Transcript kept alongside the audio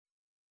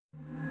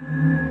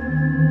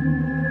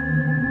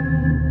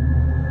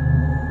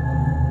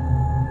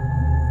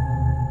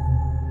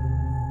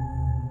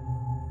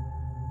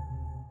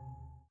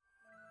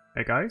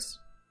guys,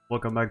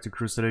 welcome back to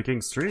Crusader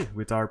Kings 3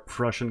 with our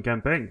Prussian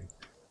campaign.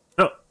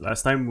 So,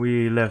 last time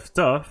we left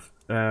off,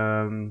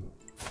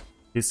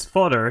 his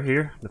father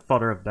here, the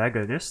father of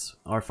Dagonis,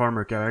 our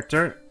farmer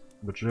character,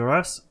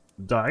 Bujuras,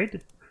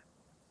 died.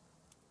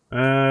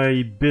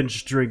 He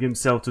binge drank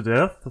himself to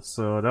death,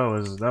 so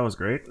that was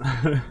great.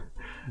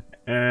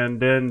 And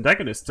then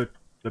Dagonis took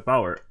the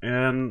power,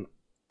 and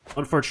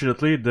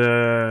unfortunately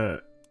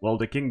the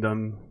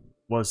kingdom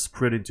was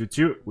split into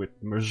two,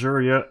 with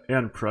Mercuria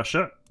and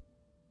Prussia.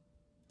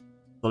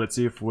 So let's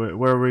see if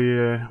where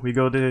we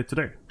go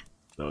today.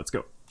 So let's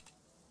go.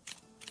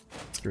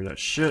 Screw that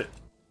shit.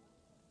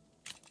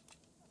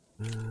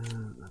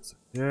 That's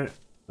okay.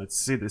 Let's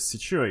see the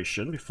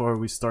situation before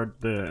we start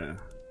the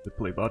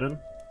play button.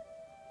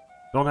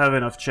 Don't have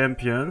enough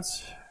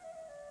champions.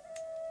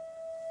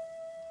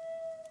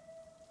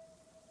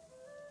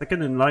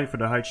 Second in line for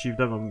the High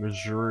Chiefdom of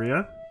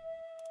Mercuria.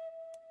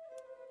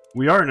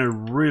 We are in a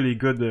really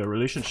good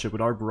relationship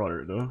with our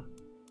brother, though,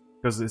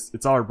 because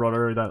it's our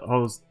brother that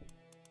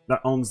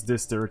owns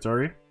this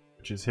territory,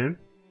 which is him,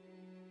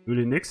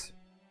 Ulinix.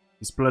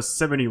 He's plus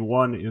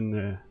 71 in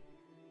the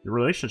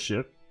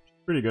relationship.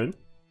 Pretty good.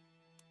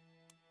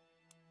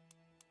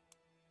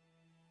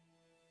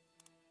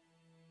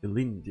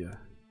 Galindia.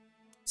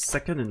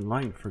 Second in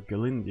line for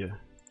Galindia.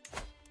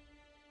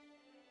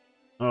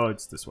 Oh,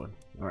 it's this one.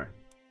 Alright.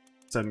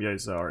 Samia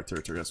is our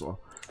territory as well.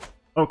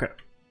 Okay.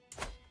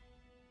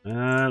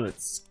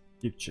 Let's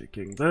keep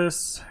checking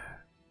this.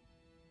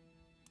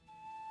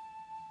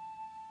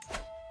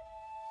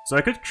 So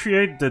I could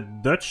create the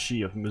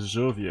Duchy of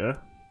Mazovia,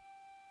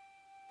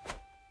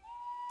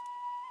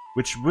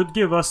 which would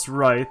give us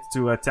right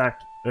to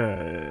attack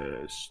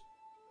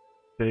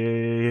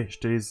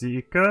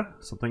Stezika,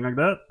 something like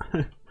that.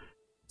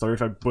 Sorry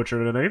if I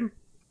butchered the name.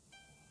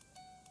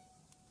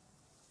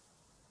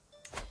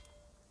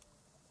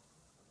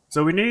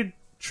 So we need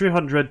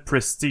 300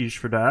 prestige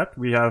for that.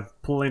 We have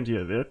plenty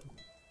of it.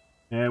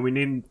 And we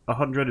need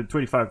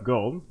 125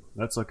 gold.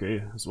 That's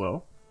okay as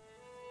well.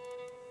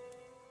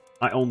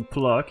 I own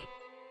Pluck,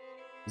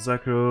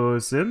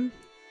 Zakrozim,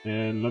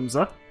 and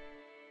Lumza.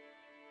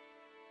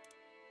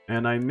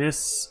 And I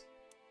miss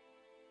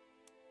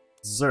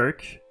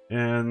Zerk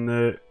and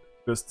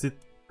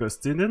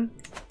Kostinin.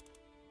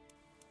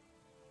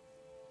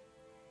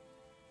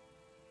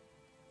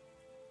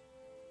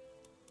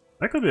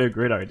 That could be a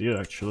great idea,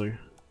 actually.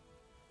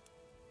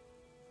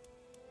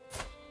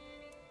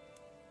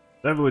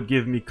 That would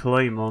give me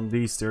claim on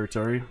these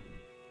territory.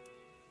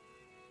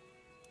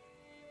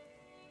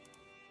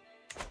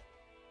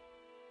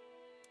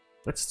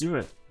 Let's do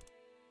it.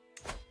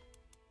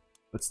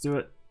 Let's do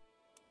it.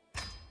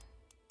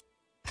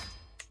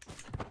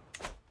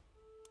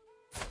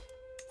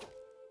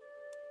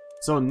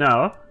 So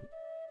now,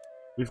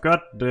 we've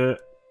got the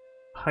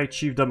High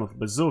Chiefdom of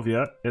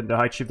Mazovia and the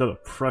High Chiefdom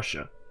of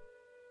Prussia.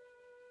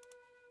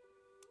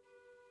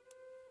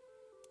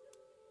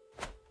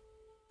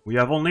 We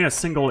have only a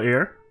single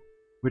heir,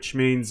 which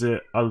means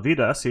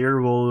Alvidas here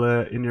will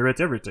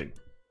inherit everything.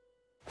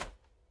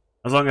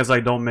 As long as I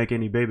don't make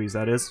any babies,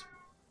 that is.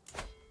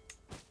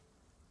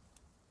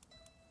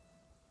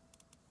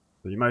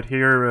 So you might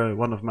hear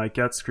one of my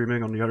cats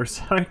screaming on the other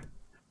side.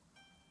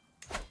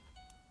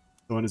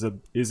 Someone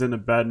is in a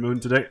bad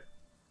mood today.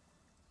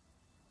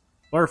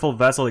 Powerful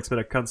vassal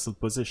expect a constant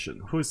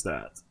position. Who's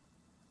that?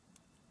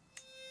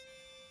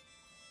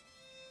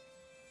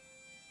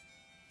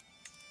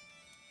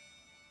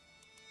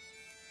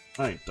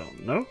 I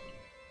don't know.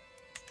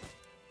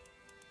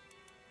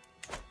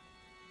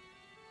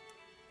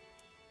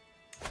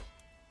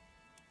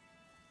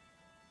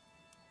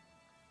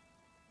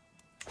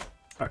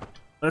 Alright,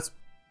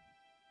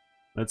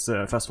 let's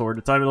fast forward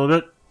the time a little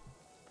bit.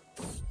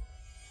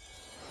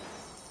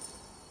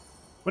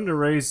 When the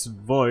raised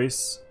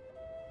voices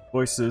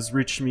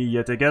reach me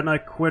yet again, I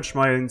quench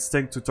my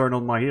instinct to turn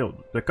on my heel.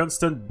 The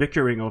constant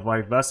bickering of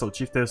my vassal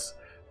Chiefess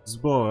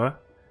Zbora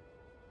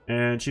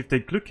and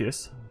Chieftain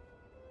Klukis.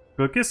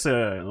 Klukis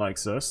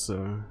likes us,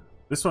 so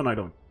this one I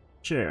don't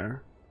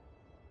care.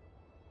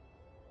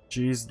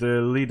 She's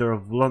the leader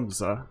of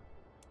Lumza.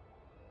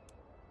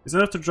 It's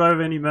enough to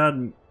drive any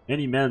man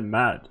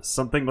mad.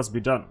 Something must be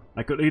done.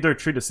 I could either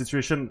treat the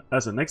situation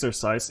as an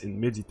exercise in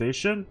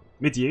mediation,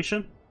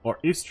 or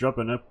eavesdrop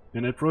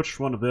and approach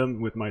one of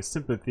them with my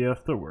sympathy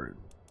afterward.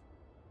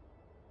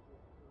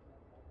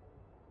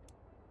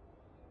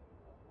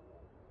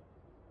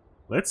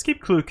 Let's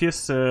keep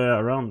Klukis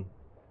around.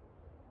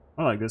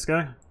 I like this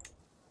guy.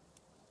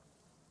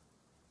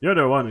 The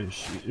other one is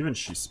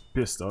she's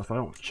pissed off. I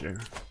don't care.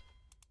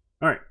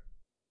 Alright.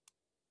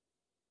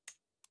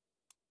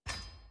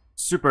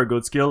 Super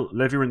good skill.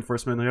 Levy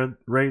reinforcement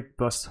rate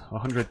plus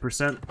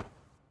 100%.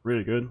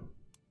 Really good.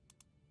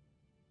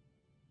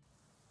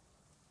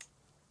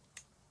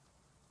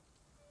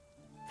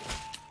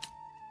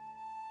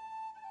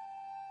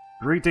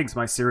 Greetings,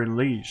 my Syrian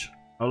liege.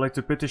 I would like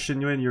to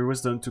petition you in your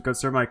wisdom to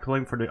consider my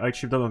claim for the High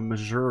Chiefdom of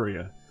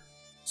Mercuria.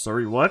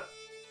 Sorry, what?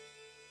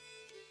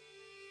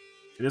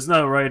 It is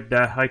not right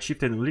that High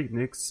Chieftain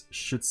Ulinix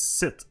should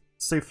sit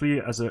safely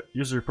as a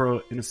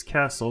usurper in his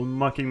castle,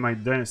 mocking my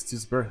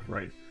dynasty's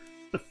birthright.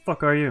 The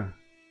fuck are you?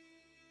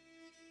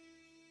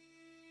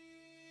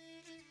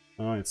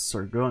 Oh, it's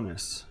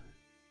Sargonis.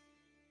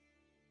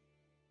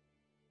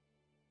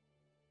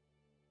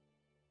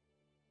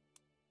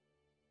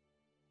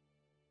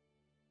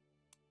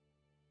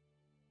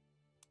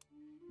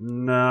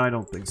 No, I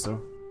don't think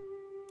so.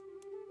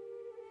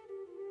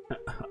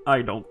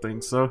 I don't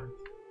think so.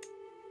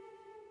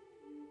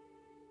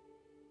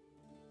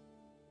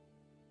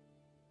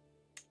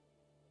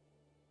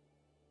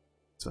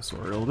 Just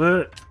world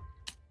it.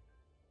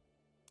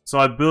 So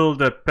I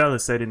build a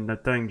palisade in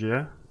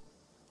Natangia.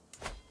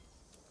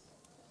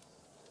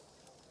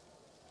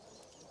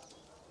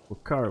 For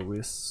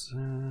Carwis.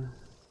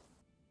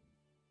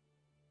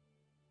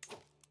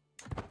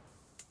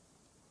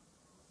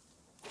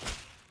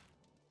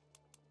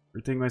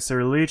 Greeting my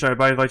Sir Liege, I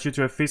invite you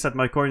to a feast at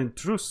my court in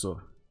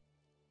Trusso.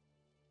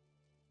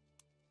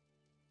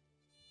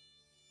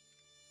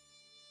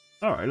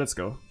 Alright, let's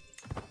go.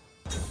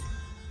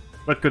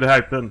 What could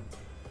happen?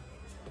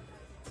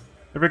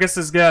 Every guest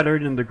is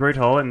gathered in the Great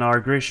Hall, and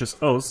our gracious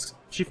host,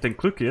 Chieftain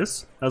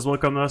Clucius, has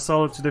welcomed us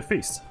all to the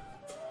feast.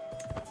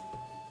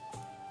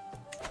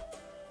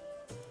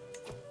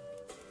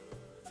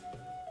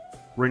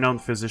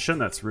 Renowned physician,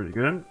 that's really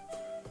good.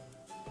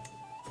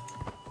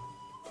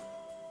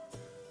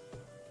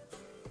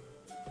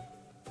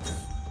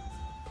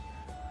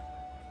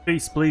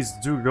 Please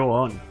do go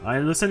on. I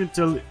listened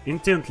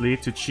intently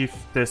to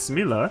Chiefess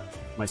Mila,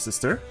 my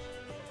sister.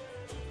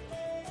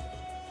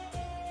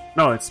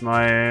 No, it's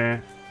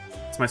my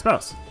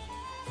spouse.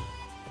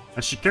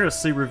 As she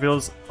carelessly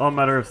reveals all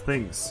manner of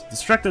things.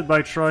 Distracted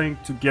by trying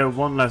to get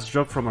one last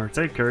drop from her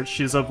tankard,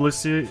 she is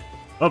oblivious,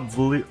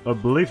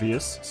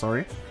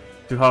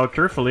 to how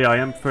carefully I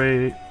am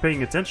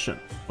paying attention.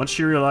 Once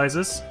she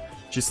realizes,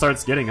 she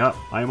starts getting up.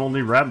 I am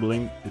only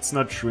rambling. It's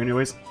not true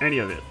anyways, any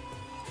of it.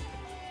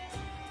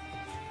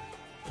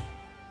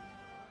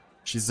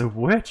 She's a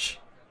witch.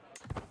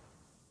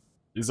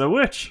 She's a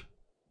witch.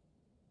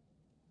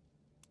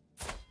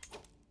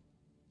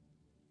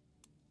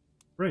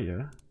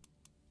 Freya?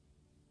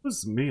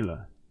 Who's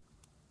Mila?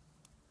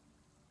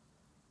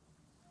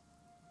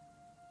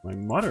 My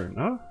mother,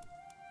 no?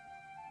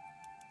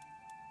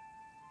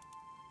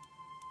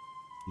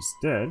 She's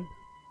dead.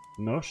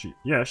 No, she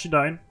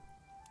died.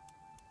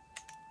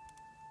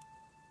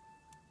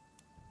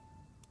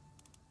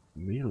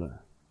 Mila.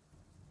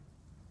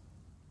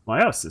 My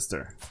house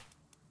sister.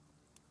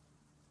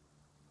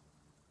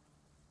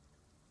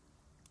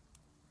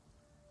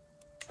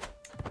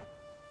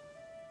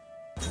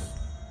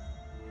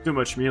 Too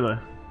much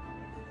Mila.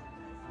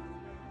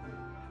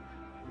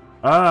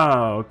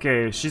 Ah,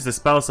 okay. She's the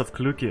spouse of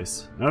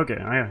Clucius. Okay,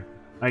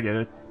 I get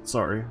it.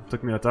 Sorry,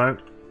 took me a time.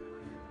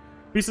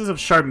 Pieces of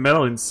sharp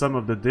metal in some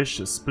of the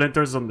dishes,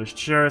 splinters on the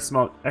chair,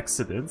 small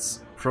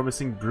accidents,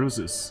 promising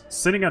bruises.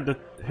 Sitting at the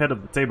head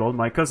of the table,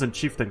 my cousin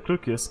Chieftain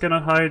Clucius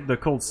cannot hide the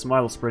cold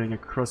smile spreading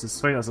across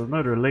his face as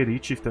another lady,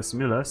 Chiefess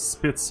Mila,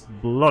 spits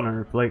blood on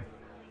her plate.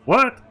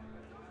 What?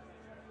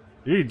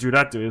 He'd do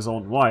that to his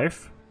own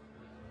wife.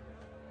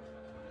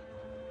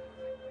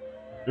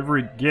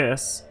 Every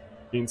guess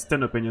gains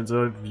 10 opinions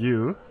of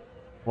you,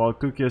 while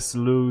Clucius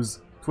lose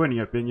 20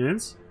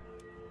 opinions.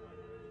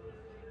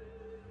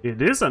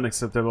 It is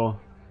unacceptable.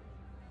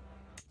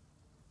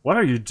 What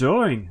are you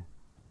doing?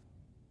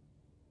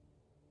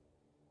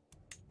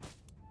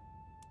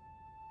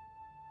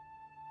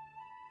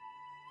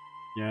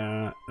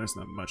 Yeah, there's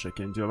not much I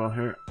can do about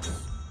her.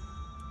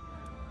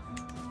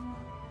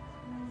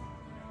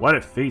 What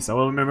a face! I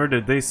will remember the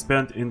days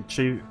spent in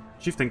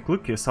Chieftain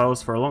Clucius'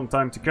 house for a long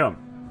time to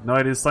come. Now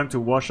it is time to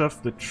wash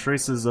off the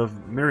traces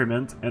of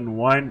merriment and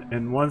wine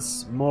and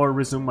once more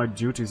resume my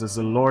duties as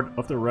the Lord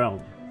of the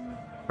Realm.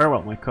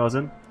 Farewell, my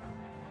cousin.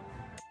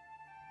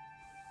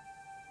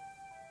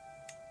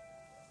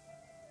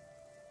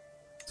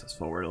 Let's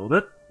forward a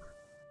little bit.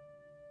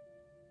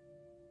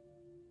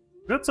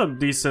 Got some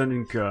decent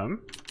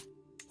income.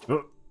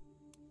 Oh.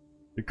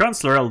 The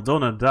Consular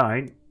Aldona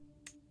died.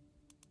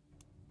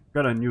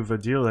 Got a new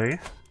Vadile,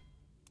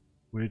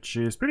 which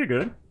is pretty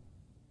good.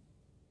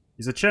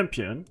 He's a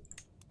champion.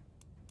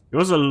 He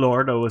was a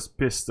lord. I was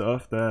pissed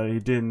off that he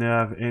didn't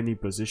have any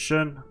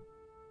position.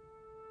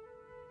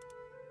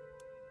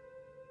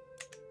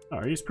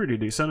 Alright, he's pretty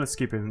decent. Let's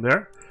keep him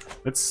there.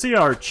 Let's see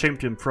our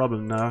champion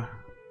problem now.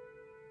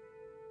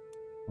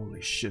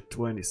 Holy shit,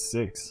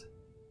 26.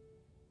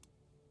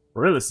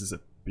 Aurelius is a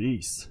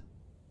beast.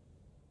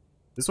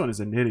 This one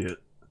is an idiot.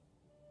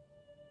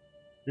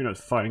 You're not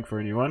fighting for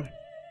anyone.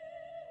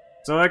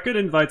 So I could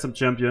invite some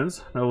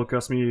champions. That will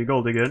cost me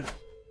gold again.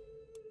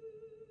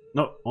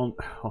 No, on...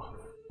 oh,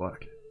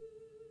 fuck.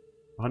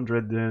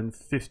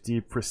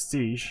 150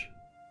 prestige.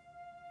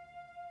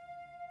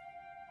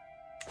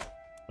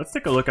 Let's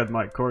take a look at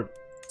my court.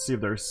 See if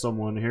there's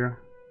someone here.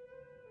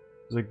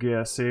 There's a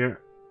guess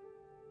here.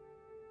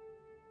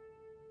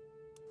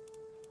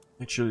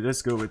 Actually,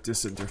 let's go with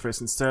this interface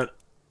instead.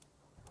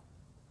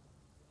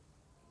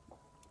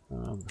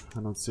 I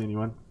don't see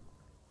anyone.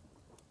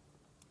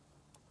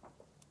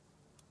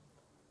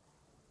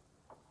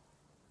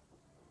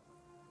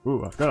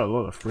 Ooh, I've got a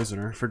lot of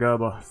prisoner. Forgot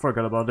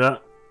about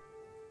that.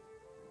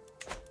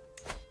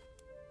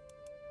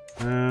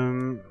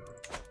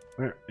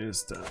 Where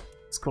is the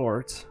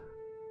court?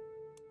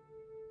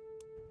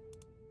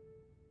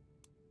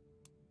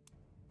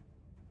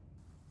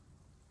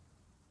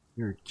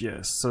 Your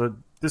guest. So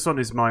this one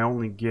is my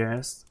only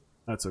guest.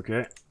 That's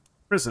okay.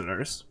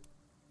 Prisoners.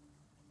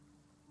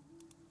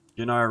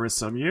 Can I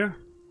resume you?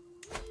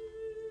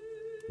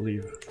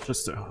 Leave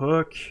just a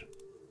hook.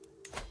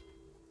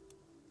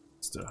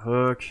 Just a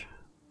hook.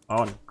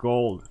 Oh, and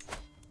gold.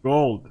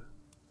 Gold.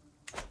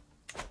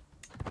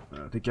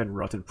 They can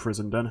rot in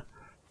prison then.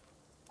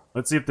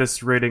 Let's see if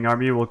this raiding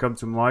army will come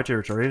to my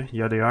territory.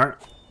 Yeah, they are.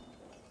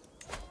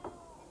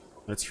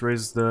 Let's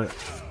raise the...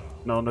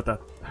 No, not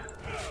that.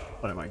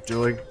 What am I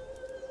doing?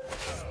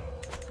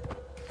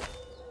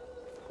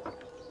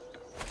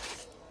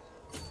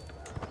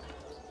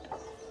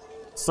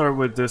 Start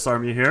with this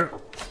army here.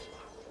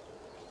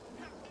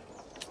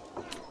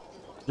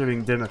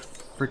 Giving them a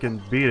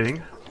freaking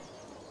beating.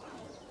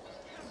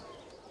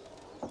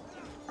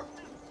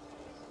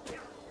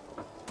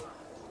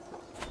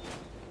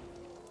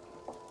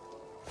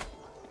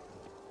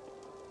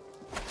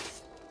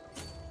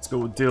 Let's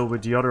go deal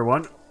with the other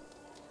one.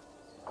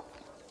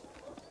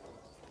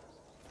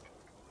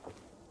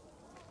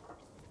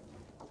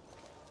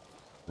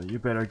 You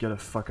better get the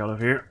fuck out of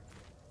here.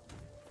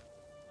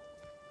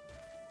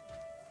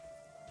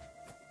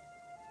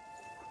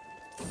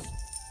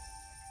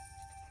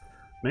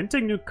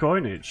 Minting new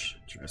coinage.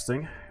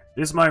 Interesting.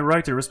 It is my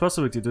right and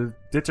responsibility to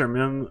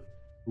determine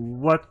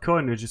what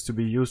coinage is to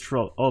be used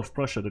throughout all of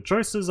Prussia. The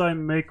choices I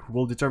make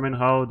will determine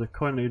how the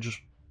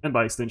coinage, and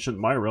by extension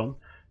my realm,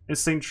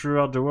 is seen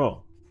throughout the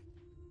world.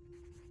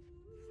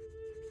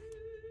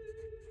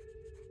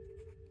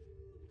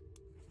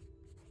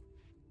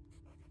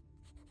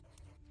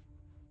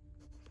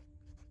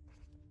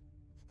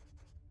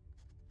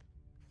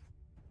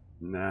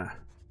 Nah.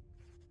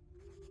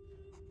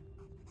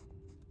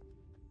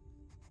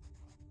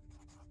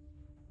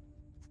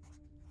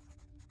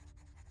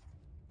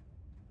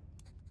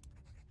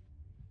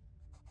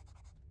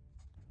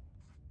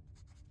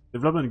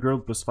 Development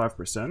growth plus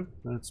 5%.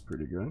 That's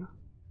pretty good.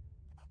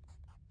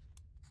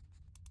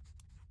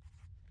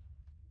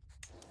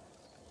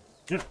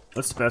 Yeah,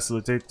 let's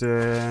facilitate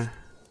the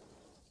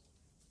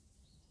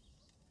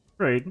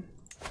trade.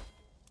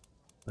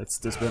 Let's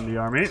disband the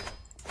army.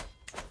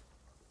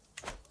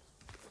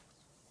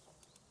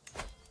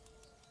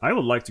 I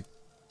would like to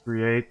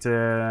create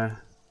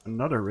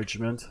another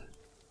regiment.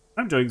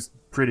 I'm doing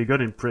pretty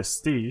good in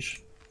prestige.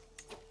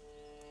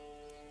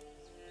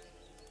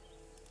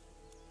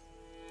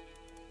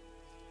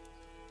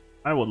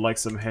 I would like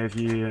some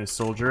heavy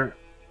soldier,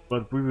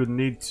 but we would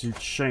need to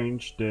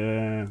change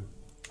the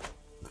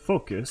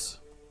focus.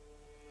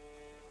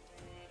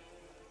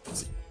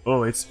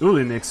 Oh, it's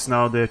Ulinix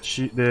now,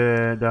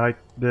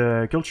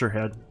 the culture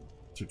head.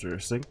 It's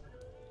interesting.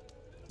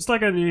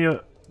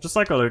 Just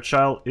like other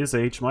child his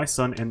age, my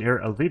son and heir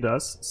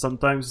Alvidas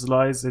sometimes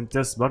lies in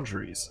test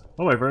boundaries.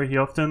 However, he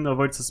often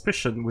avoids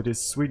suspicion with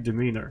his sweet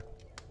demeanor,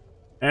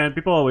 and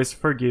people always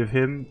forgive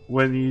him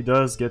when he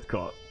does get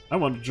caught. I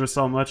wonder just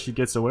how much he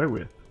gets away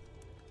with.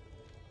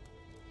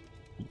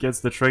 He gets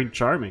the train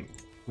charming.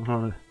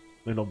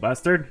 Little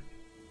bastard.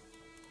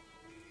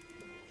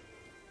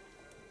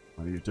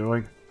 What are you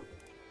doing?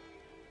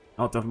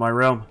 Out of my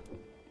realm.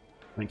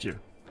 Thank you.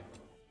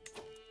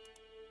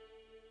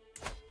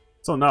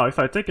 So now, if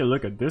I take a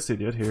look at this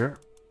idiot here...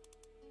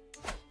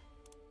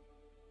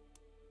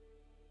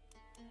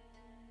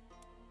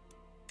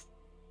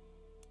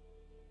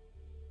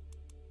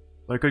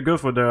 I could go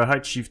for the High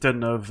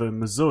Chieftain of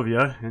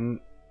Mazovia and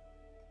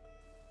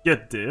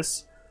get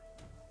this.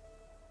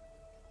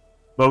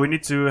 But we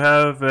need to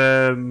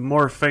have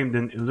more fame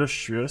than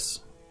illustrious.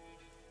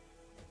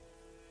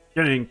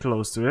 Getting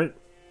close to it.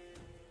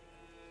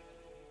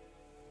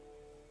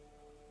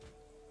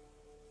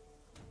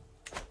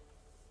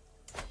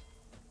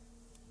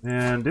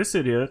 And this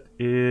idiot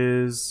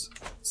is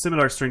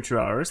similar string to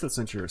ours. That's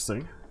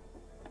interesting.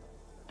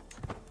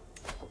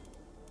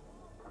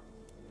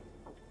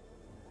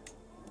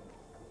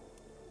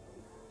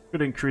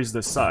 Could increase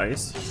the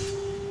size.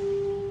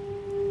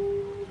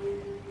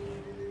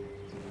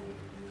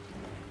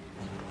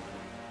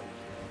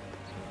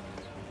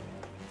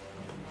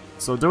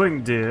 So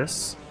doing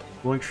this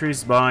will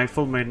increase by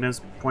full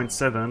maintenance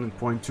 0.7 and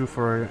 0.2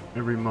 for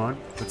every month.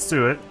 Let's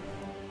do it.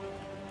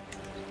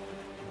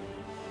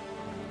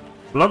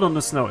 Blood on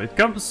the snow. It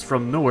comes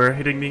from nowhere,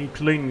 hitting me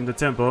clean in the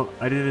temple.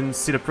 I didn't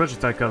see the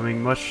projectile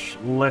coming, much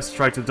less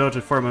try to dodge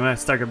it for my man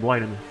staggered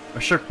blinded.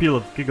 A sharp peal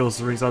of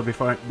giggles rings out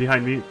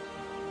behind me,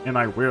 and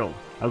I whirl.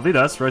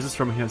 Alvidas rises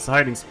from his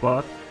hiding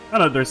spot,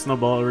 another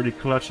snowball already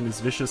clutched in his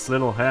vicious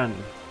little hand.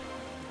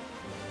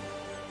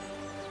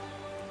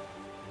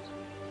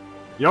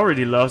 He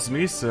already loves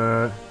me,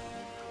 so...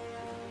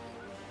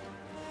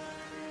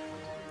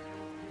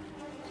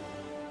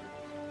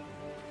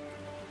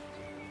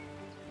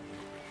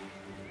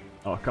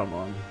 Oh, come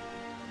on.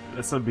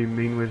 Let's not be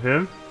mean with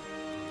him.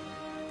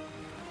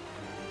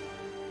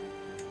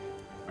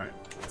 Alright,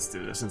 let's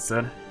do this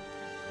instead.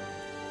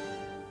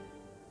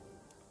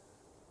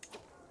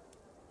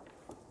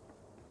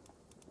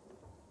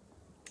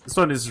 This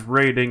one is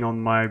raiding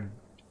on my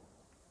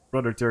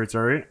brother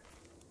territory.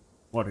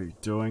 What are you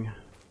doing?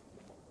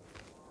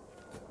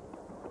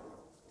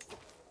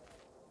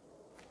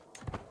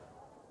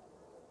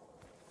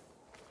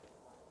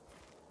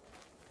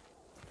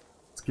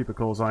 Let's keep a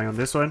close eye on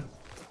this one.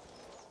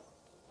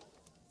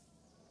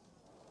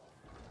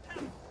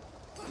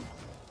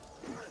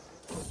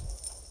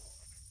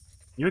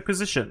 New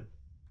acquisition.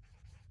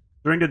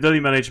 During the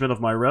daily management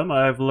of my realm,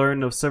 I have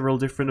learned of several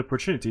different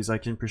opportunities I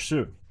can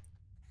pursue.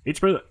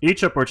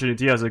 Each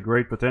opportunity has a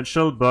great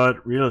potential,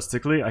 but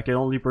realistically, I can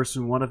only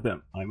pursue one of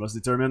them. I must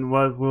determine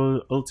what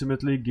will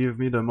ultimately give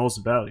me the most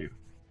value.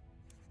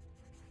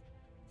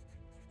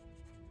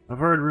 I've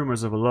heard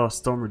rumors of a lost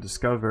storm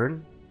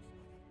rediscovered.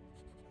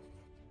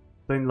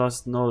 Plain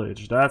lost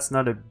knowledge. That's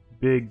not a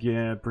big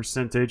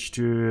percentage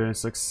to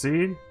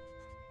succeed.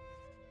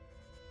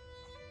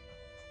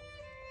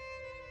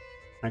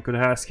 I could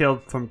ask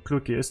help from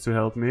Clukius to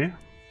help me.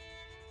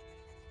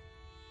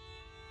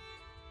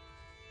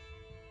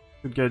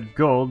 Could get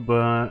gold,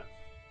 but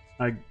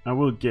I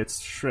will get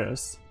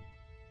stressed.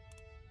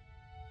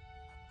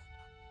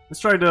 Let's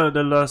try the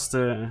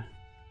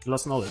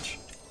lost knowledge.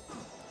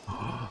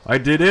 I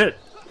did it.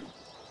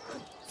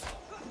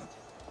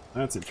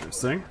 That's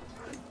interesting.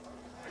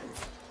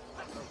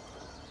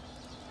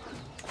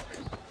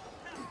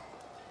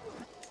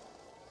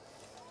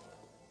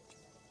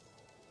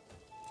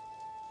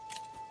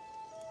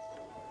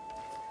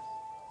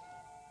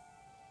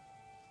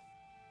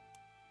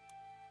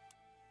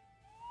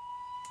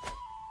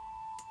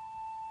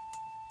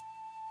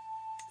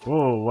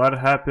 Whoa, what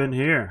happened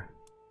here?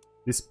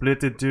 We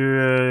split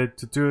into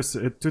two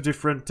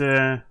different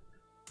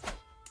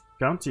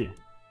county.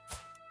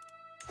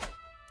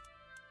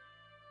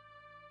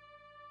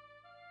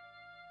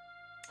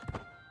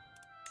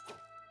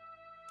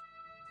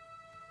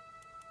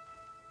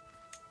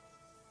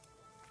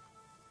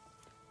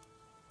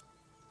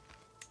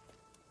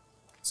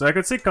 So I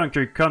could say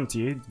conquer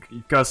county,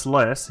 it costs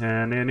less,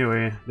 and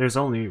anyway, there's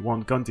only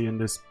one county in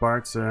this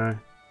part, so...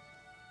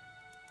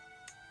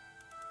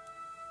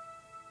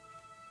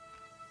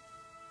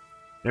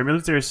 Their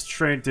military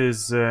strength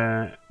is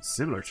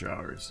similar to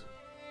ours.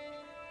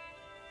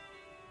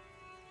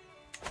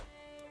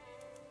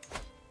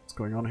 What's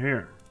going on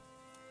here?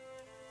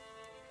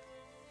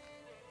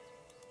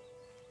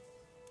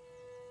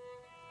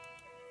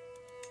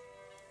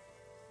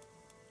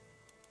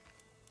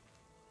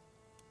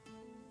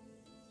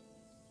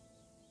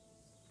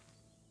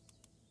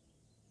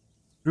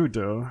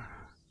 Rudo.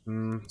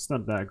 It's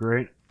not that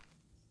great.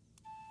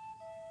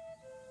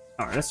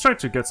 Alright, let's try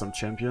to get some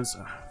champions.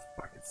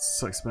 Fuck, it's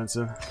so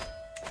expensive.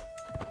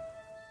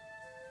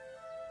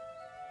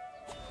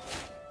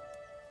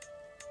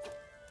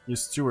 New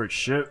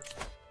stewardship.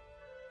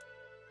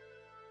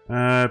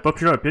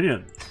 Popular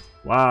opinion.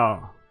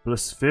 Wow,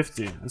 plus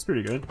 50. That's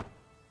pretty good.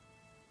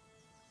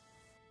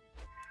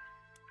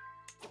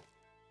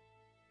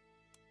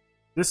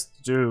 This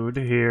dude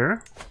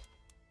here.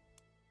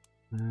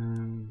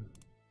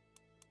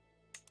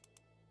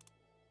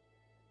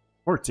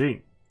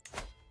 14.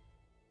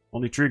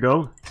 Only 3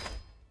 gold.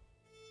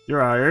 You're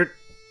hired.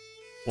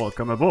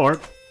 Welcome aboard.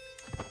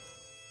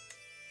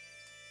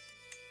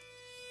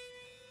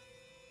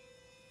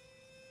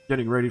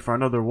 Getting ready for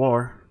another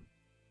war.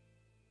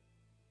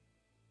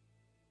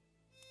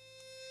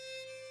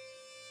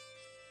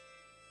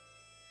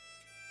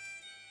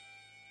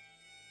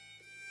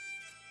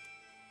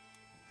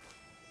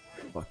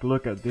 Fuck,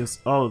 look at this,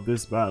 all of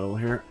this battle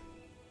here.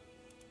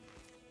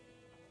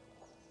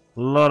 A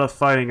lot of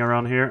fighting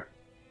around here.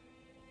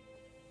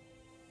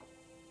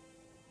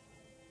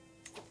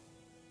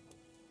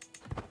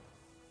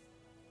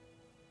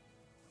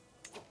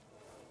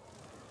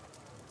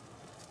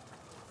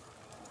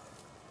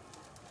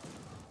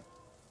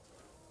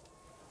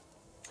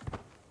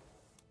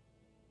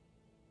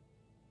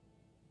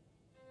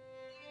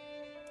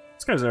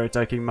 These guys are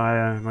attacking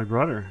my my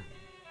brother.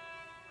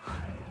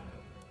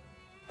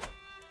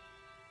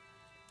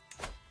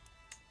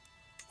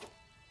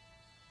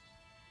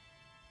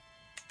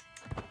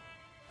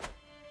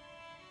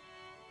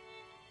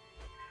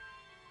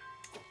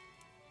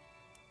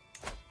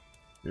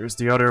 Here's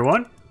the other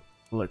one.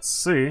 Let's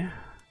see.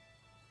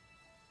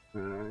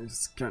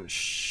 It's kind of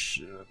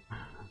shit.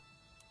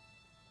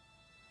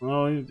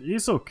 Well,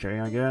 he's okay,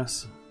 I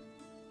guess.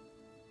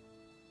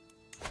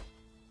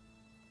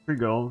 3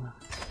 gold.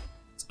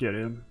 Let's get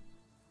him.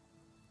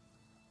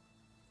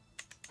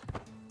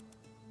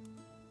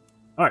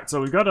 Alright,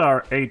 so we got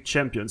our 8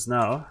 champions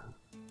now.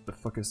 The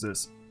fuck is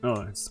this?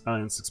 Oh, it's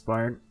alliance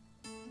expired.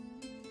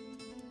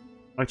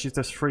 My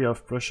chiefess free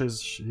of Prussia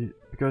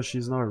because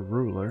she's not a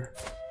ruler.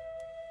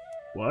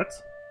 What?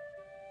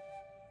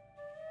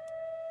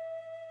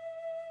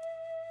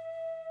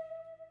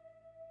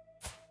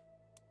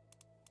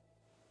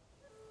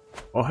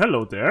 Oh,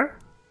 hello there.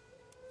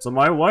 So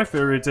my wife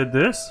inherited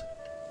this?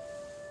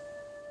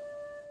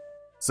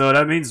 So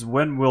that means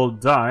when we'll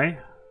die,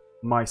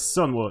 my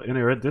son will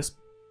inherit this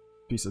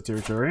piece of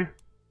territory.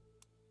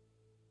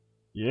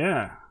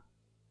 Yeah.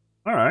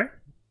 Alright.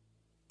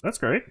 That's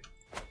great.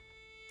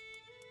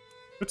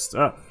 Good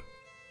stuff.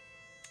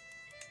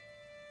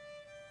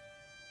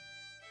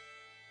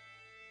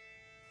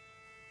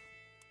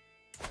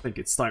 I think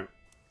it's time.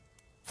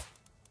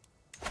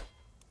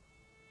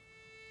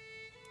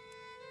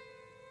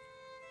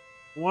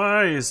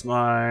 Why is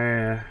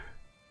my...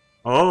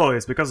 Oh,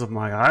 it's because of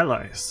my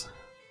allies.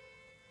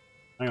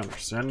 I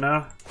understand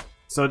now.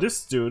 So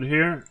this dude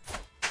here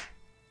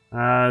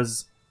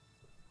has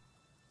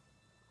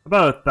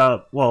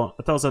about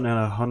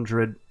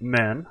 1,100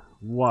 men,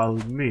 while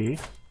me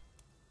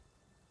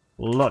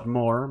a lot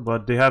more,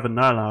 but they have an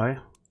ally,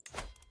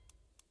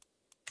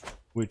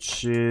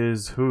 which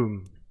is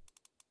whom?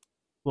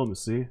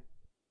 Diplomacy.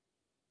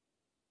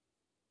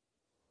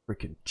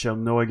 Freaking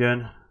Chemno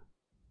again.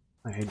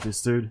 I hate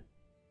this dude.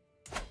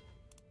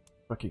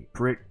 Fucking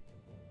prick.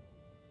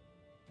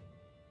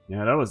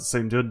 Yeah, that was the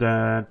same dude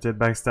that did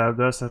backstabbed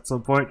us at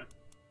some point.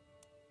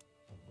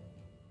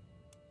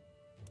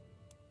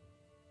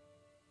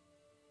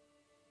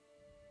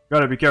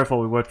 Gotta be careful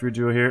with what we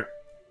do here.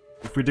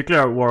 If we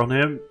declare war on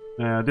him,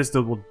 this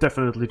dude will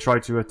definitely try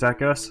to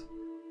attack us.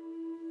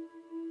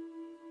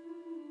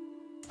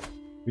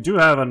 We do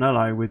have an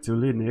ally with two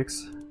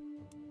Linux.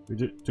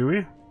 Do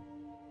we?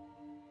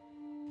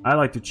 I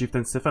like to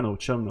Chieftain Stefano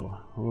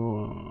Chumno.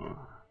 Oh.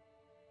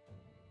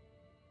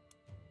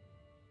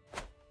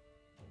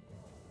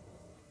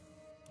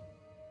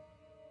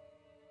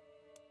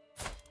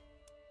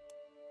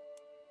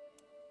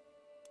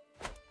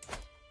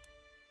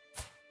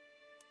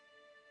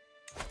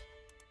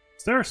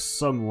 Is there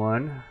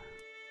someone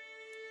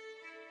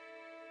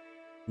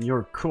in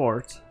your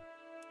court?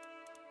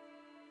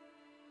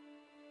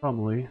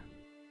 Probably.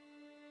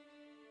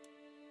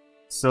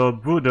 So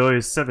Budo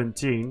is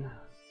 17.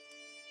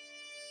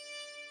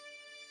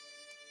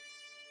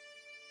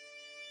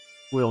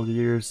 Will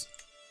years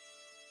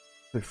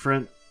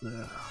different.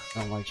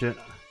 Don't like it.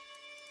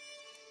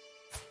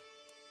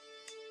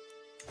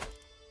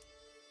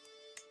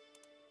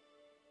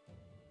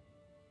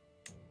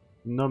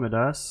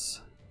 Nomidas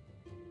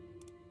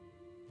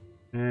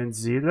and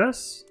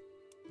Zidas.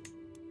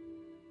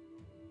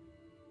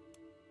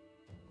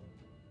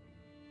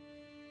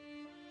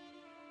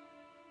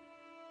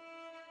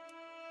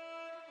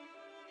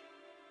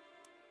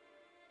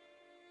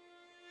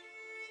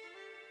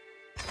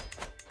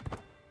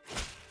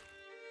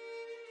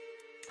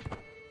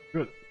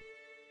 Good.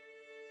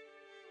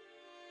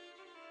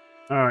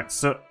 Alright,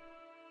 so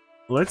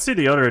let's see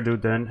the other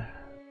dude then.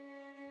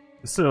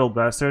 This little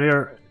bastard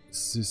here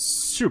is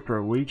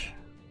super weak.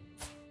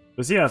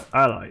 Does he have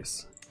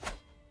allies?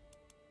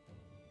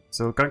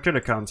 So conquer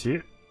the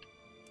county.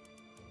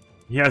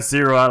 He has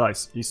 0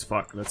 allies. He's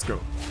fucked. Let's go.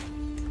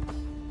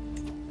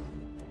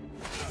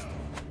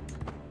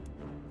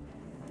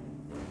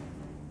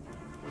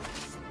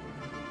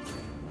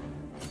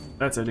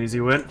 That's an easy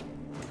win.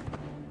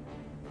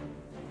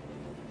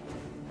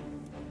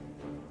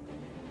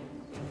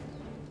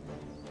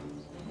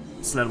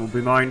 This land will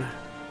be mine.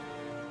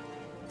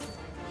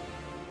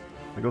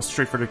 I go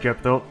straight for the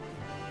capital.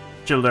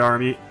 Kill the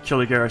army, kill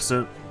the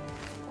garrison,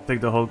 take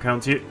the whole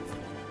county.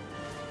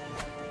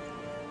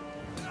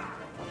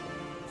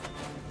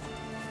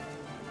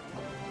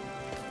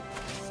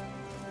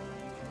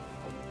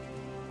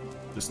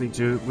 Just need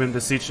to win the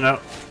siege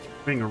now.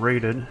 Being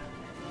raided.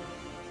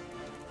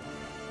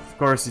 Of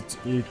course,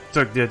 he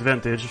took the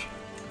advantage.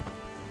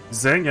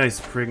 Zenga is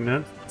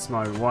pregnant. It's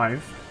my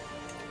wife.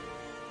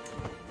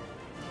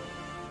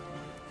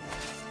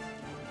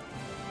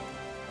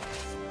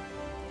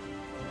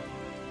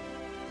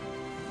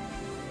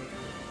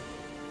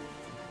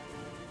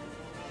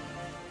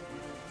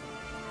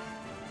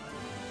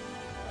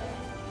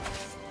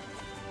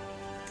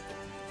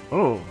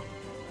 Oh,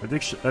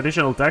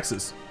 additional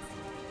taxes.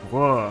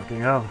 Whoa,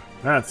 fucking hell.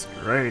 That's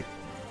great.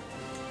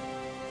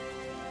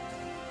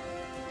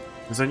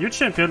 There's a new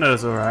champion that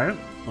has arrived.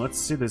 Let's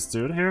see this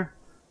dude here.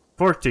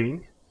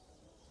 14.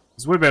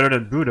 He's way better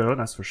than Budo,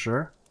 that's for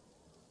sure.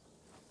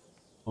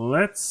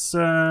 Let's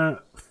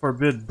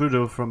forbid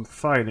Budo from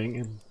fighting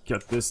and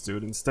get this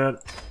dude instead.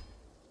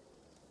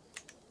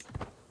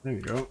 There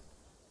you go.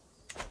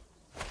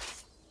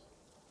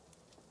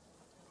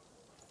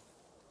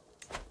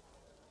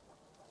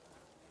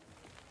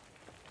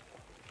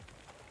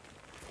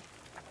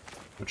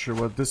 Not sure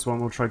what this one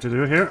will try to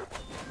do here.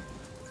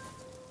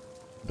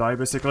 Die,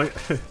 basically.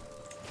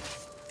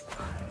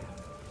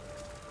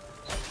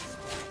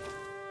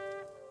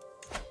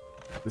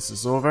 This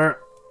is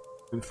over.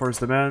 Enforce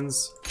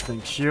demands.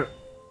 Thank you.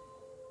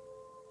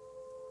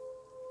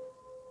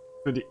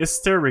 To the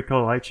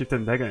hysterical High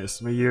Chieftain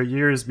Dagonis, may your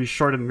years be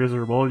short and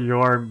miserable. You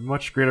are a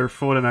much greater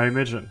foe than I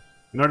imagine.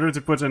 In order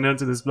to put an end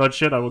to this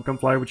bloodshed, I will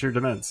comply with your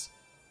demands.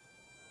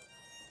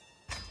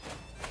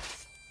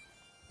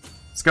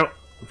 Let's go.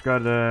 We've got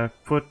to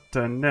put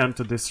an end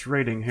to this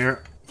raiding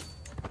here.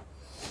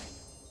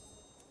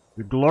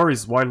 Your glory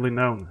is widely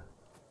known.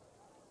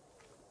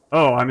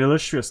 Oh, I'm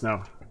illustrious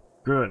now.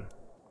 Good.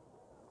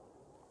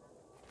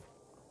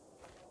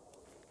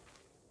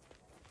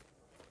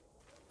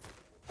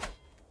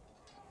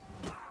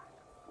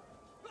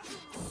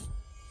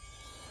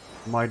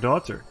 My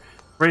daughter.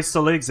 Praise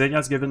the lake, Xenia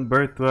has given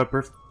birth to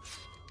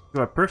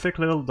a perfect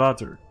little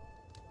daughter.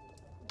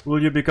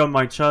 Will you become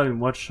my child,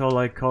 and what shall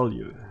I call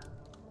you?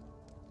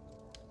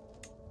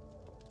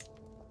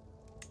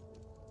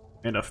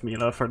 Enough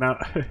Mila for now.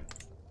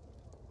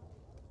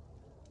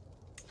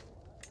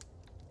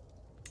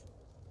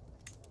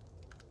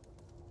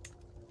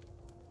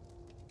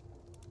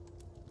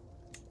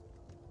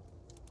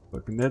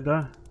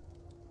 Neda.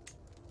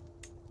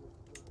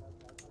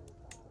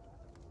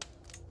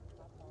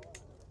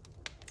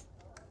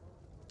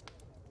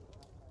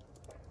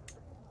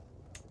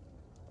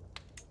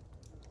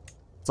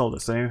 It's all the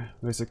same,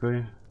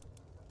 basically.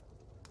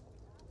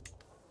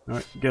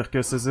 Alright,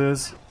 Gerkus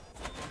is.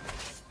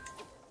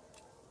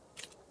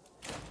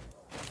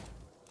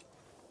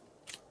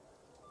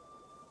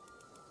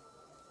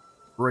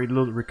 Raid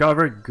loot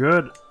recovered,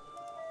 good.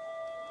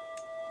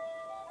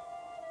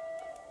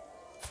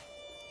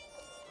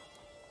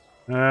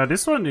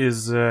 This one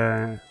is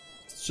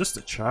it's just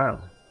a child.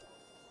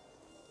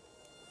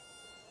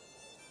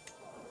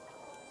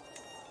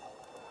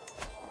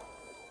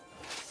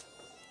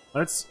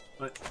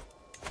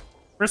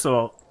 First of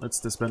all, let's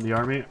disband the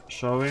army,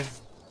 shall we?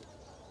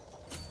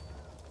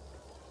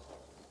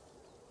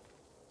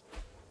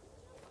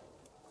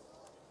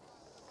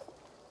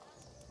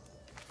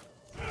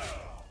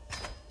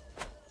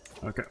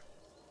 Okay.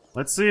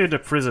 Let's see the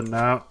prison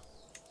now.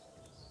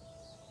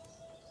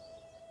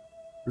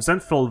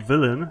 Resentful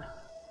villain.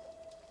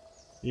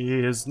 He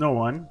is no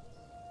one.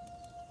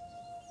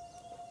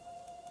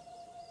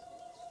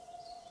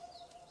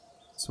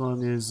 This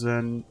one is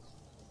an...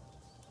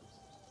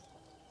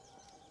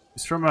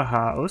 He's from a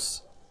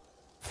house.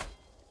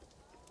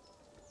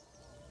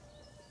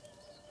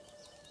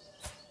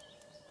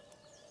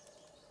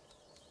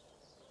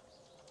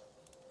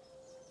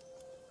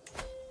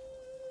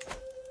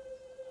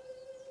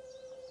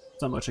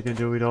 Not much I can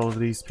do with all of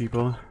these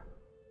people.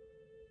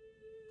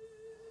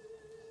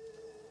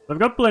 I've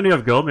got plenty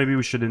of gold, maybe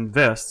we should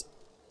invest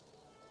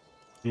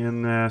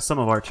in some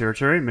of our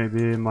territory,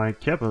 maybe in my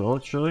capital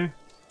actually.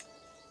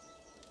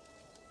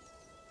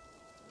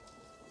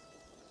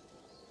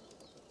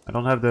 I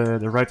don't have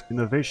the right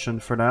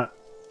innovation for that.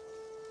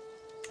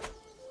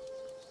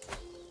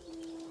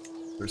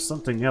 There's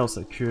something else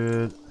I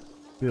could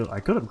build. I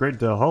could upgrade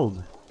the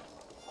hold.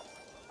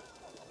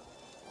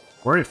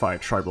 Fortify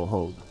tribal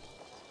hold.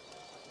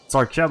 It's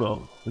our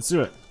capital. Let's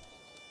do it.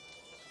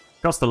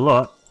 Cost a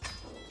lot,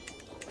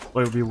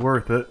 but it'll be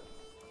worth it.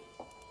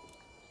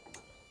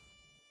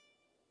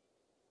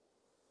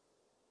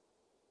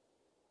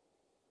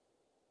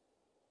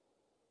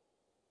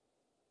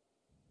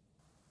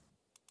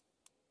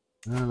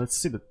 Let's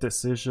see the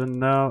decision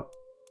now.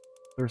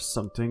 There's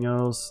something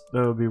else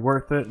that would be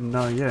worth it,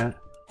 not yet.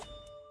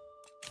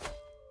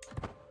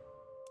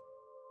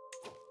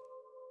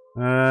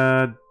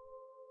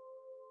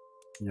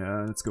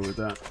 Yeah, let's go with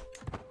that.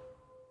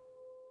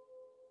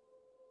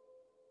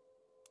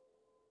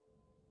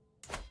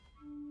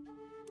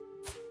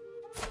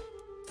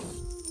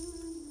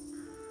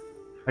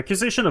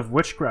 Accusation of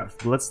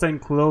witchcraft.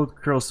 Bloodstained clothed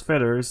crow's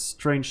feathers,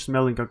 strange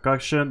smelling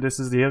concoction. This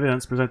is the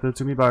evidence presented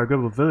to me by a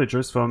group of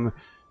villagers from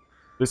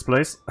this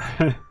place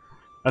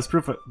as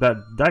proof that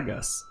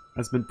Dagas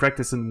has been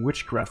practicing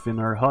witchcraft in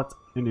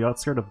the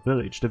outskirts of the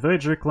village. The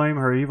villager claim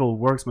her evil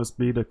works must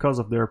be the cause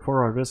of their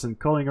poor harvest and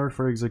calling her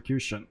for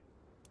execution.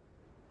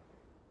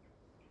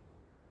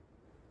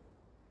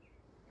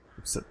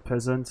 Upset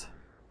peasant.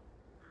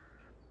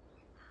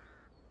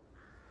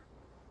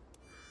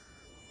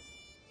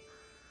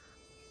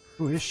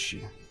 Who is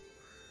she?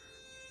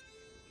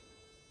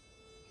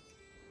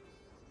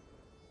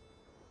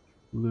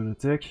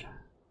 Lunatic.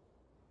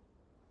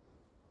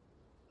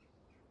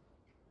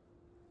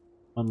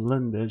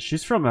 Unlended.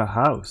 She's from a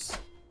house.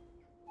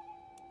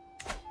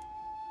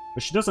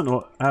 But she doesn't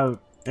have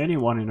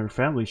anyone in her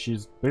family.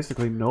 She's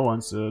basically no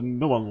one, so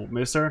no one will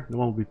miss her. No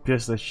one will be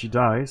pissed that she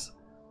dies.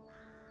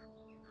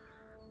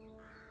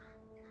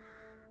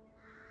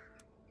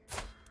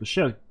 The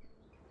shell.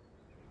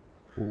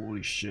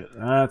 Holy shit,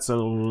 that's a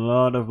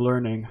lot of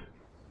learning.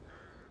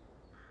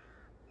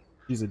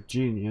 She's a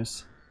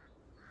genius.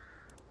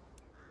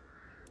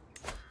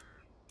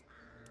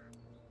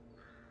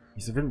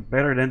 He's even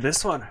better than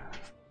this one.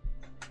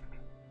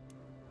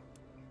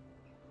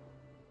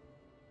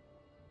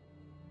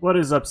 What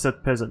is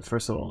upset peasant?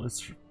 First of all,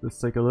 let's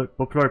take a look.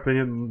 Popular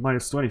opinion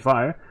minus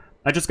 25.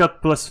 I just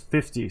got plus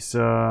 50,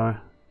 so I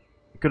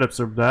could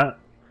absorb that.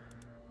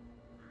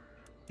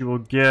 You will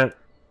get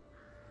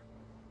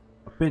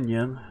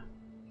opinion.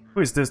 Who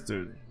is this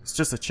dude? It's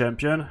just a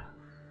champion.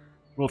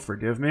 Will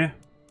forgive me.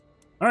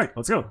 Alright,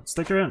 let's go. Let's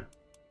take her in.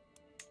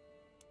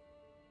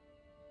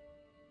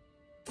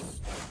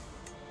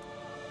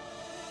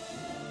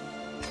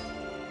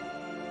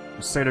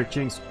 Crusader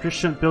kings,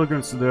 Christian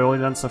pilgrims to the Holy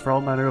Land suffer all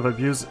manner of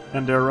abuse,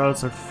 and their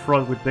routes are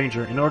fraught with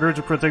danger. In order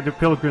to protect the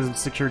pilgrims and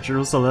secure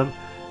Jerusalem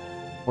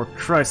for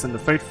Christ and the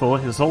faithful,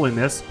 His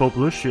Holiness, Pope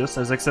Lucius,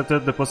 has accepted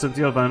the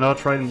possibility of an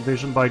outright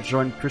invasion by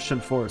joint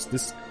Christian force.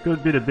 This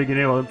could be the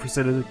beginning of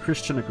unprecedented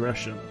Christian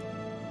aggression.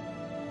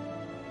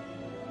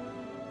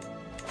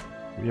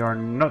 We are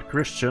not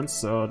Christians,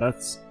 so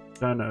that's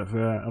kind of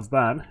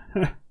bad.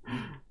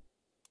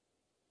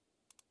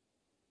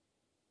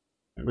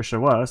 I wish I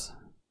was.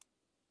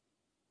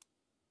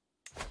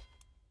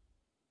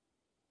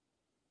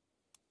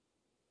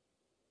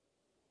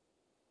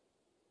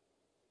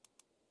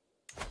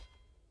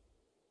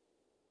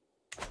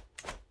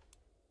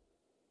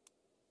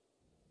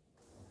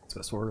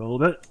 Let's fast forward a little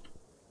bit.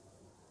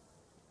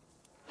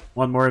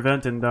 One more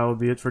event and that will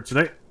be it for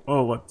today.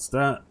 Oh, what's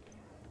that?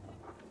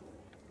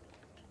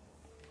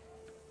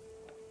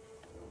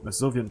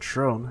 Mazovian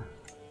throne.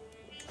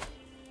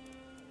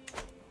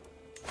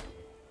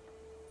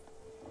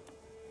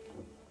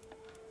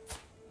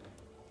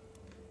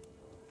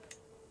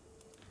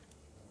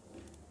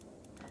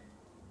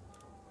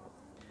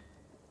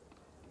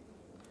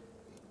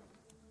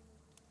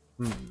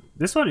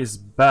 This one is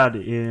bad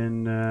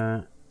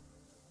in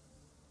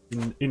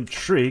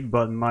intrigue,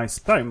 but my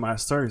spy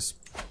master is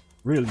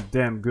really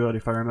damn good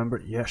if I remember.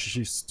 Yeah,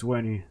 she's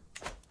 20.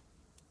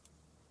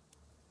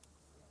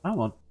 I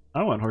want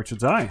her to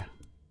die.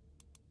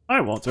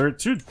 I want her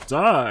to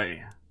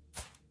die.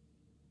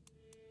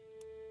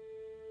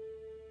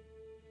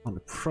 On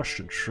the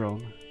Prussian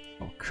throne.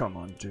 Oh, come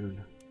on,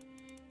 dude.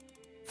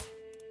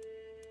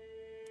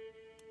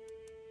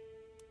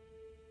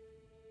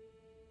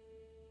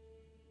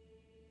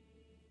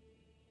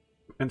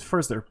 And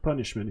first their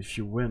punishment if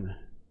you win.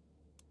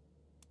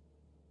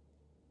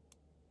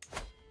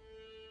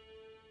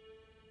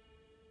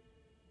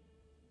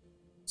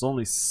 It's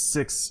only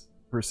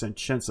 6%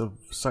 chance of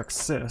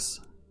success.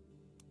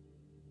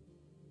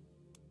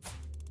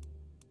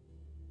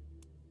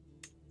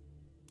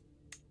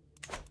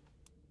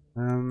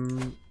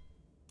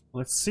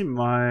 Let's see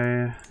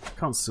my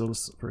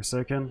consoles for a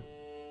second.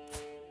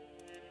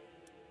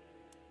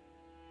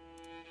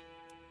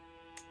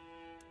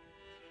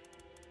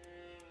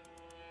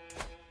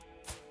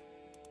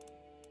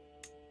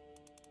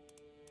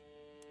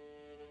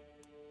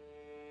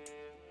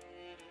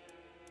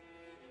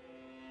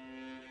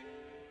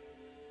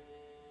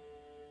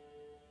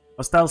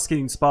 Hostile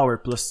King's power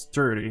plus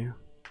 30.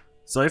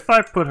 So if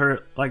I put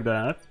her like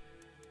that,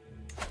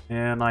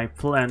 and I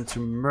plan to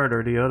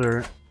murder the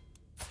other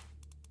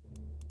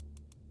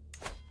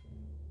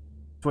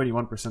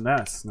 21%,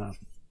 that's not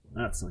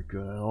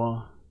good at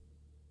all.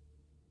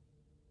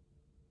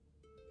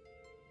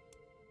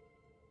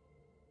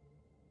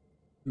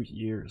 Two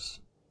years.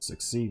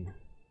 Succeed.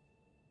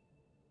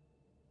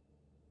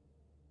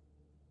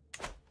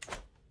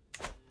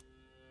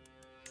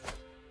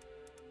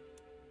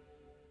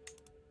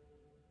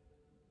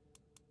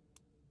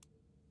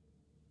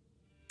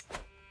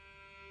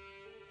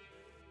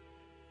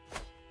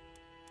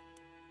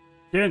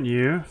 Can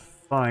you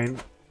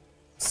find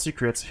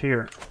secrets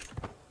here?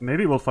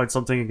 Maybe we'll find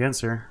something against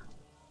her.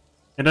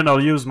 And then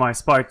I'll use my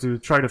spy to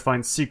try to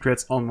find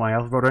secrets on my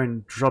elf brother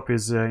and drop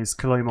his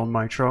claim on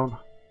my throne.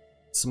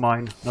 It's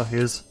mine, not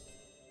his.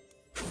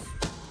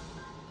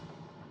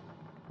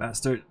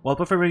 Bastard. While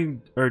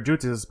performing her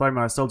duties as spy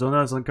master, Donna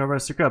has uncovered a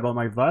secret about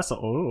my vassal.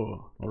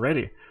 Oh,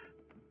 already.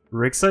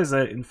 Rixa is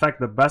in fact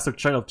the bastard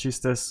child of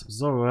Chiefess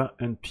Zora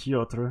and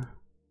Piotr.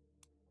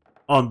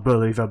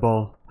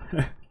 Unbelievable.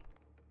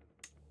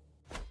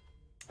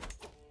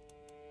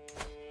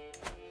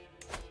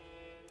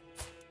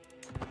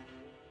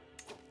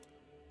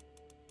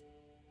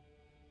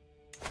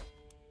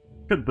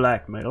 Good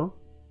blackmail.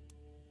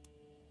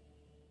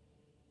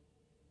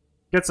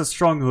 Gets a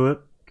stronghold,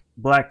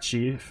 black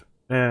chief,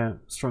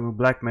 stronghold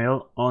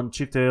blackmail on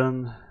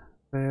chieftain.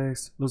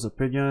 Lose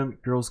opinion,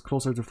 grows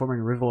closer to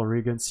forming rivalry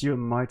against you,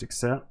 might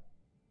accept.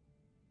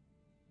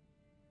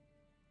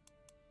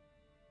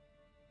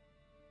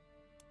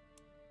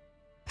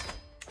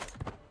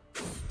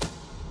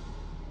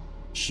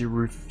 She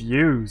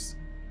refused.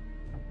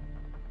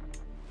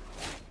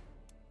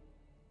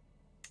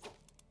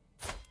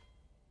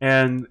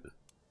 And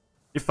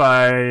if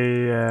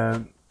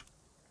I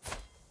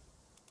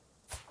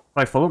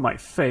follow my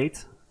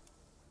fate,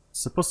 I'm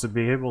supposed to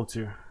be able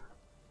to,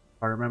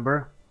 if I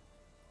remember.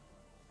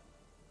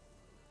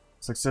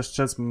 Success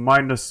chance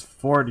minus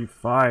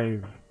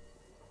 45.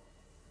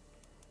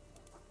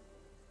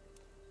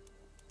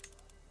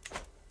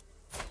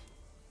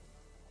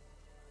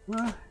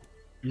 Well,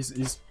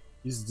 he's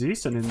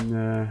decent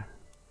in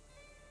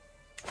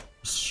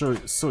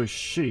so is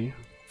she.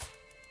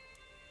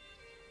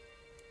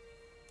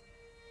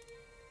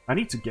 I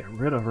need to get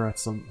rid of her at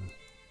some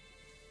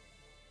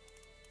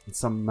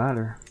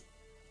matter.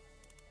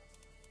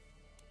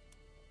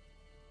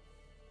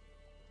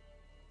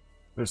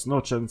 There's no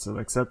chance of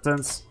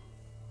acceptance.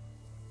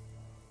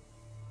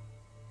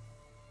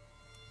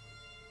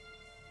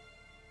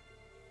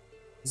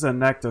 This is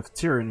an act of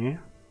tyranny.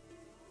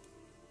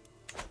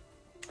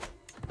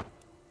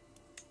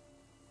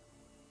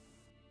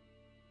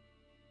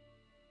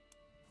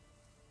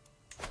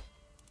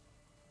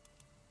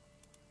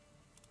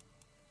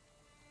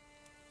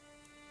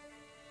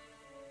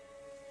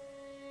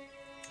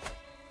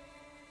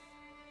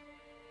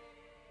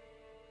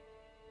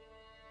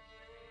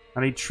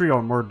 I need 3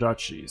 or more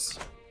duchies.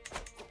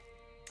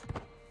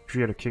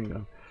 Create a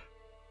kingdom.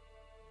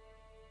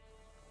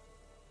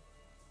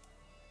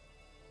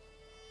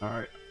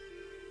 Alright.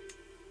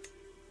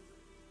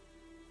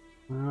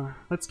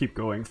 Let's keep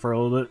going for a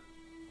little bit.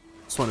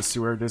 Just want to see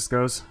where this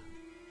goes.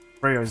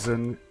 Freya's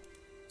in.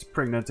 It's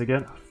pregnant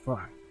again.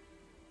 Fuck.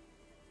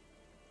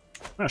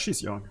 Ah,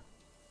 she's young.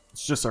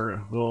 It's just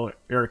our little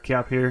air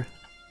cap here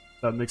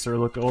that makes her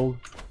look old.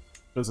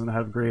 Doesn't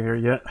have gray hair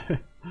yet.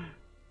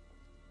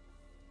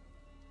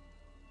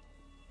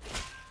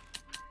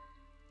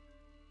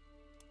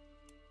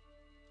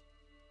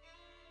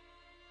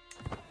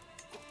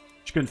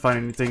 She couldn't find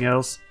anything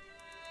else.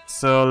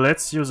 So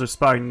let's use her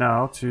spy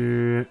now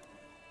to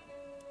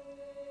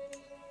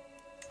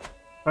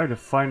try to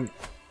find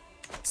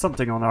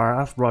something on our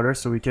half-brother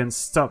so we can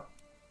stop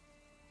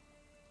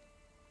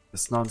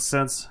this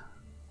nonsense.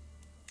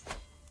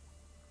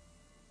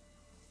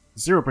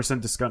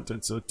 0%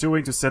 discontent, so 2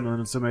 ways to send an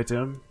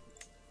ultimatum.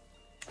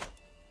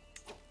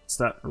 It's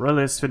that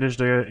Relics finished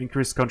the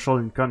increased control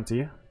in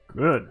Conti.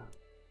 Good.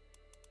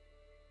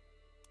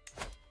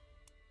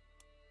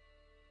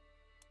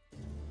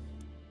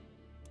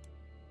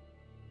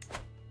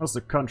 How's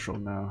the control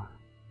now?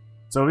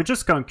 So we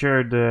just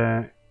conquered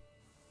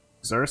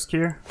Zursk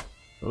here.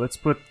 So let's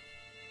put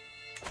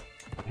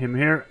him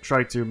here.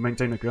 Try to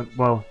maintain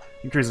the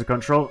increase the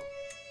control.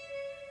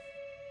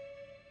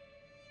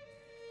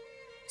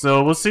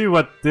 So we'll see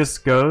what this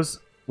goes,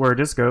 where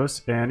this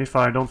goes, and if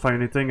I don't find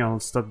anything, I'll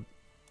stop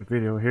the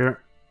video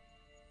here.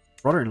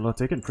 Brother-in-law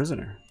taken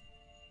prisoner.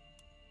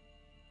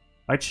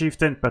 High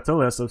Chieftain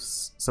Pateles of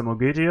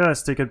Samogadia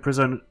has taken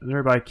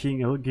prisoner by King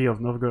Ilgi of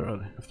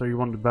Novgorod after he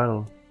won the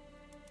battle.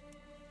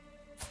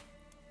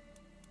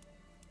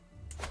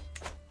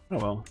 Oh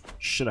well,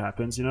 shit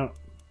happens, you know.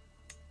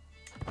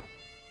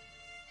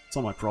 It's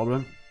not my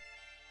problem.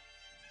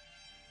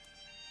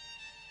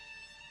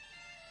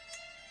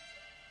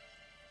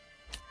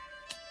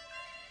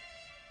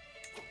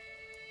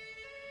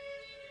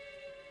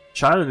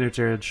 Child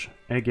heritage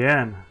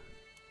again.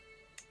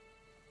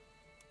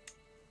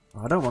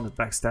 Oh, I don't want to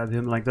backstab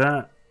him like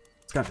that.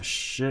 It's kind of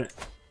shit.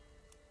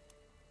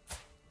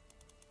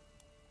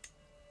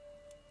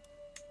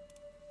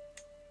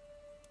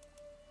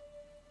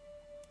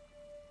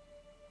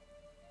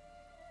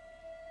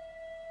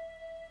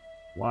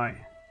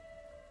 Why?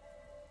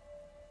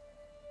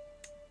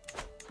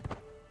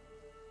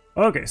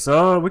 Okay,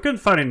 so we couldn't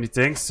find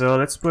anything, so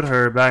let's put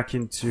her back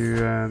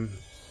into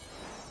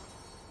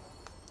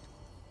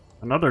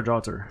another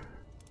daughter.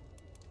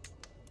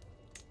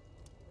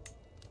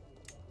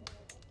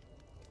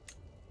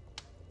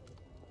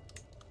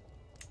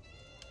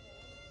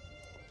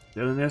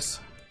 Getting this?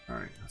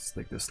 Alright, let's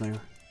take this now.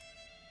 Let's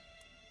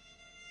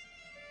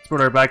put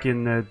her back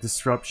in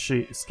disrupt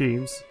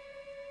schemes.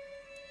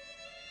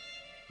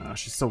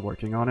 She's still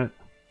working on it.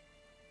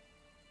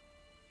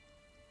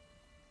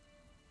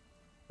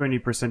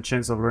 20%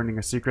 chance of learning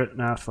a secret.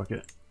 Nah, fuck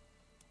it.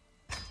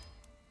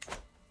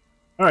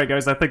 Alright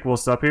guys, I think we'll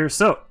stop here.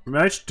 So, we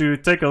managed to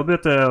take a little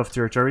bit of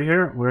territory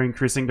here. We're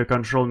increasing the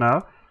control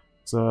now.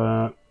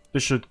 So,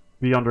 this should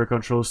be under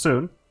control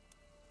soon.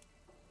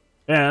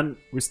 And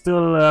we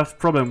still have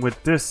problem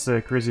with this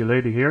crazy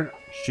lady here.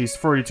 She's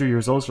 42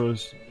 years old, so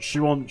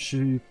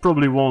she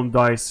probably won't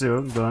die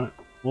soon, but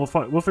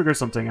we'll figure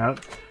something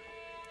out.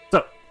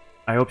 So,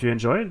 I hope you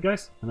enjoy it,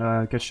 guys, and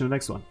I'll catch you in the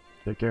next one.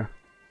 Take care.